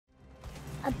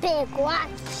a big watch.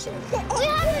 We're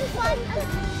having fun. 2,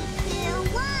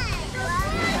 1.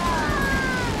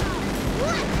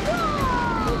 Let's go!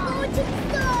 We're going to the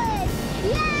sun.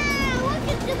 Yeah, look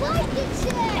at the rocket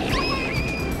ship.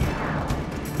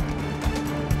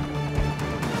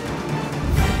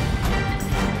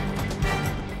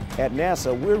 At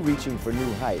NASA, we're reaching for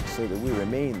new heights so that we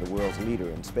remain the world's leader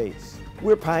in space.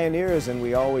 We're pioneers, and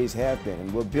we always have been,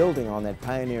 and we're building on that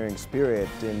pioneering spirit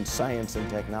in science and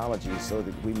technology so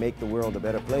that we make the world a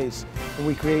better place and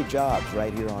we create jobs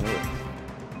right here on Earth.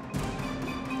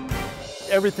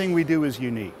 Everything we do is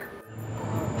unique.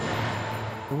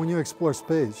 And when you explore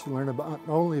space, you learn not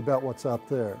only about what's out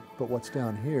there, but what's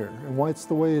down here and why it's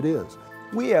the way it is.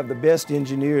 We have the best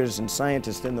engineers and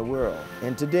scientists in the world,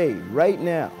 and today, right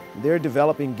now, they're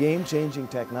developing game-changing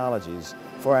technologies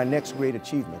for our next great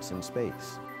achievements in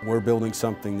space. We're building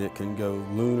something that can go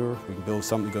lunar, we can build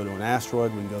something to go to an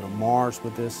asteroid, we can go to Mars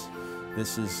with this.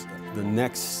 This is the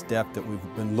next step that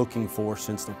we've been looking for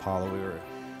since the Apollo era.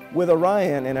 With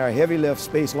Orion and our heavy-lift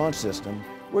space launch system,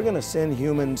 we're going to send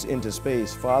humans into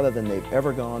space farther than they've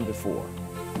ever gone before.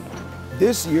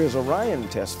 This year's Orion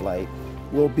test flight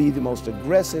will be the most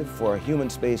aggressive for a human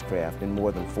spacecraft in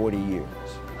more than 40 years.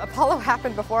 Apollo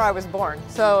happened before I was born,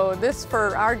 so this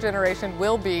for our generation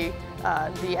will be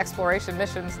the exploration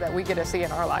missions that we get to see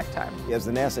in our lifetime. As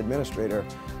the NASA administrator,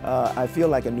 I feel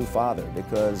like a new father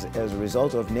because as a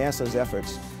result of NASA's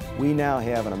efforts, we now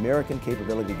have an American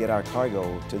capability to get our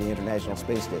cargo to the International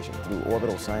Space Station through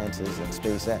Orbital Sciences and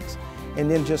SpaceX. And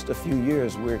in just a few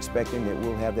years, we're expecting that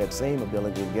we'll have that same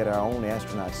ability to get our own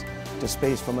astronauts to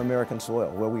space from American soil,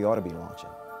 where we ought to be launching.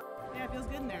 Yeah, it feels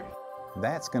good in there.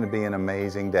 That's going to be an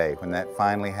amazing day when that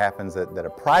finally happens, that a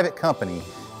private company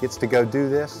gets to go do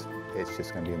this. It's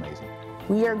just going to be amazing.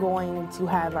 We are going to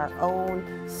have our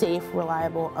own safe,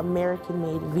 reliable,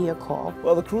 American-made vehicle.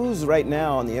 Well, the crews right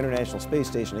now on the International Space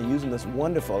Station are using this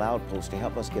wonderful outpost to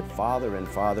help us get farther and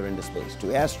farther into space,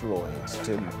 to asteroids,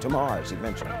 to Mars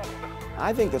eventually.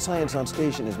 I think that science on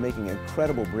station is making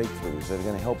incredible breakthroughs that are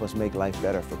going to help us make life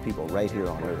better for people right here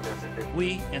on Earth.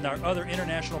 We and our other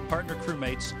international partner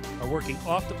crewmates are working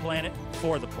off the planet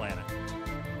for the planet.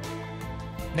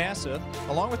 NASA,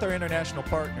 along with our international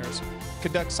partners,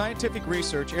 conducts scientific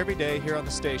research every day here on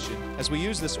the station as we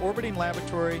use this orbiting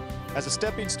laboratory as a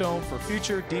stepping stone for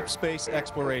future deep space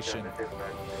exploration.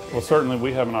 Well, certainly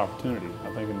we have an opportunity,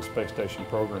 I think, in the space station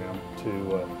program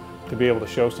to be able to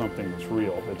show something that's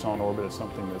real, that's on orbit, it's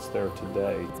something that's there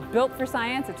today. It's built for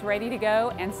science, it's ready to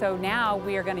go, and so now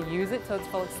we are going to use it to its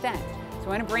full extent. So we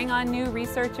want to bring on new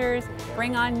researchers,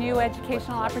 bring on new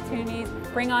educational opportunities,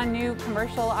 bring on new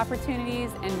commercial opportunities,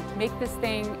 and make this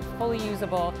thing fully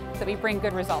usable so that we bring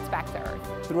good results back to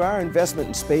Earth. Through our investment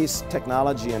in space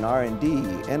technology and R&D,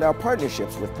 and our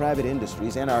partnerships with private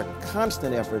industries, and our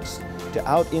constant efforts to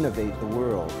out-innovate the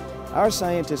world, our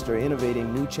scientists are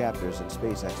innovating new chapters in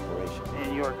space exploration.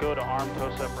 And your go-to-arm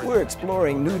toe separation. We're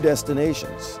exploring new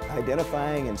destinations,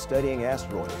 identifying and studying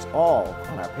asteroids, all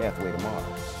on our pathway to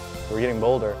Mars. We're getting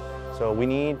bolder, so we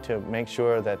need to make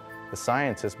sure that the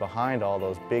science is behind all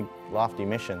those big, lofty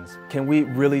missions. Can we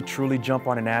really, truly jump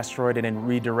on an asteroid and then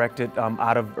redirect it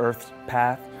out of Earth's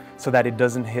path so that it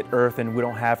doesn't hit Earth and we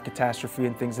don't have catastrophe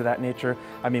and things of that nature?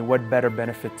 I mean, what better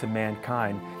benefit to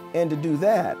mankind? And to do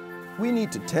that, we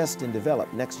need to test and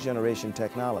develop next-generation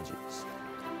technologies.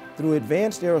 Through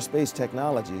advanced aerospace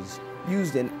technologies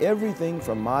used in everything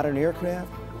from modern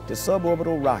aircraft to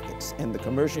suborbital rockets and the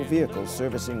commercial vehicles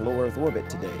servicing low Earth orbit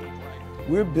today,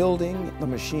 we're building the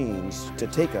machines to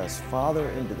take us farther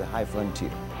into the high frontier.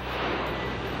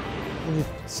 When you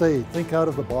say think out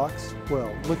of the box,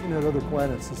 well, looking at other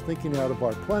planets is thinking out of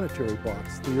our planetary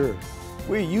box, the Earth.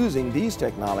 We're using these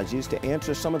technologies to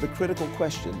answer some of the critical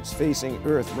questions facing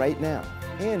Earth right now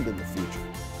and in the future.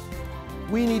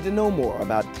 We need to know more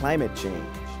about climate change,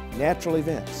 natural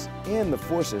events, and the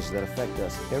forces that affect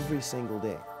us every single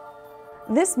day.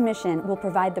 This mission will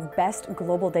provide the best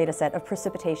global data set of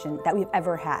precipitation that we've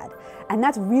ever had. And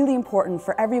that's really important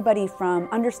for everybody from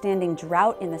understanding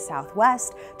drought in the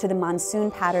Southwest to the monsoon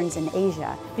patterns in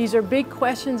Asia. These are big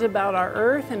questions about our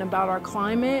Earth and about our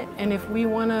climate, and if we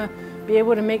want to be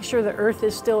able to make sure the Earth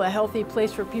is still a healthy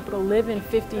place for people to live in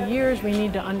 50 years, we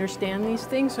need to understand these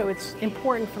things, so it's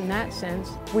important from that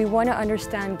sense. We want to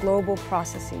understand global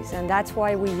processes, and that's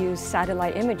why we use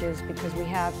satellite images, because we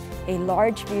have a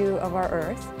large view of our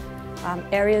Earth,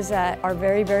 areas that are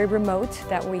very, very remote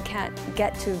that we can't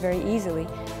get to very easily,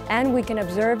 and we can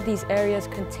observe these areas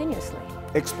continuously.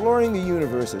 Exploring the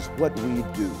universe is what we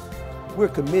do. We're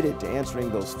committed to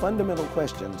answering those fundamental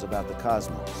questions about the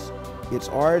cosmos, its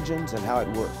origins and how it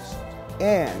works,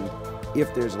 and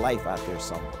if there's life out there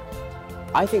somewhere.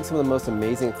 I think some of the most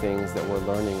amazing things that we're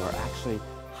learning are actually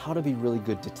how to be really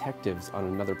good detectives on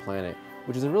another planet,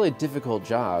 which is a really difficult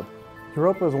job.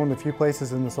 Europa is one of the few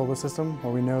places in the solar system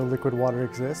where we know liquid water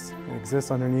exists. It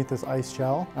exists underneath this ice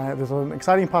shell. There's an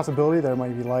exciting possibility there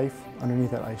might be life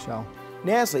underneath that ice shell.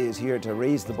 NASA is here to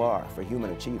raise the bar for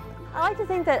human achievement. I like to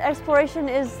think that exploration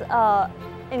is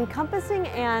encompassing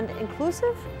and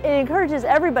inclusive. It encourages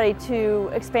everybody to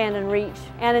expand and reach,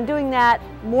 and in doing that,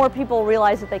 more people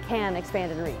realize that they can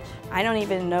expand and reach. I don't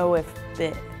even know if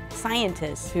the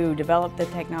scientists who developed the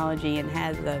technology and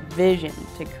had the vision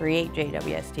to create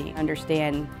JWST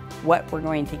understand what we're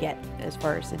going to get as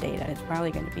far as the data. It's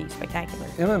probably going to be spectacular.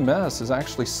 MMS is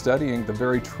actually studying the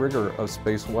very trigger of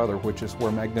space weather, which is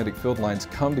where magnetic field lines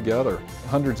come together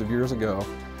hundreds of years ago.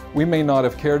 We may not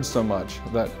have cared so much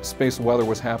that space weather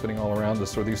was happening all around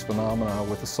us, or these phenomena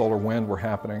with the solar wind were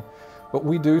happening, but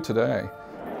we do today.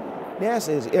 NASA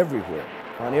is everywhere,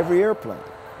 on every airplane.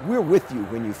 We're with you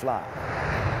when you fly,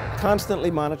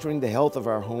 constantly monitoring the health of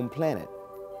our home planet.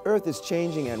 Earth is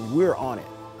changing and we're on it,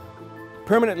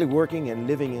 permanently working and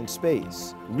living in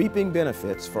space, reaping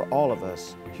benefits for all of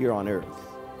us here on Earth.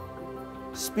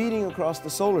 Speeding across the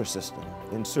solar system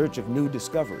in search of new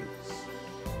discoveries,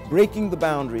 breaking the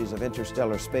boundaries of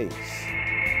interstellar space,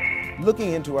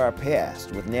 looking into our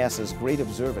past with NASA's great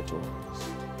observatories,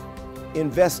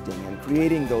 investing and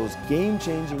creating those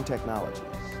game-changing technologies.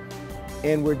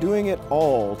 And we're doing it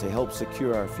all to help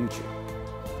secure our future.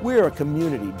 We're a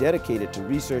community dedicated to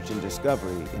research and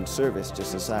discovery in service to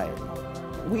society.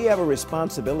 We have a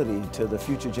responsibility to the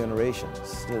future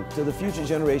generations, to the future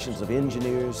generations of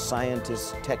engineers,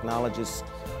 scientists, technologists,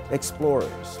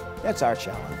 explorers. That's our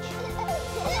challenge.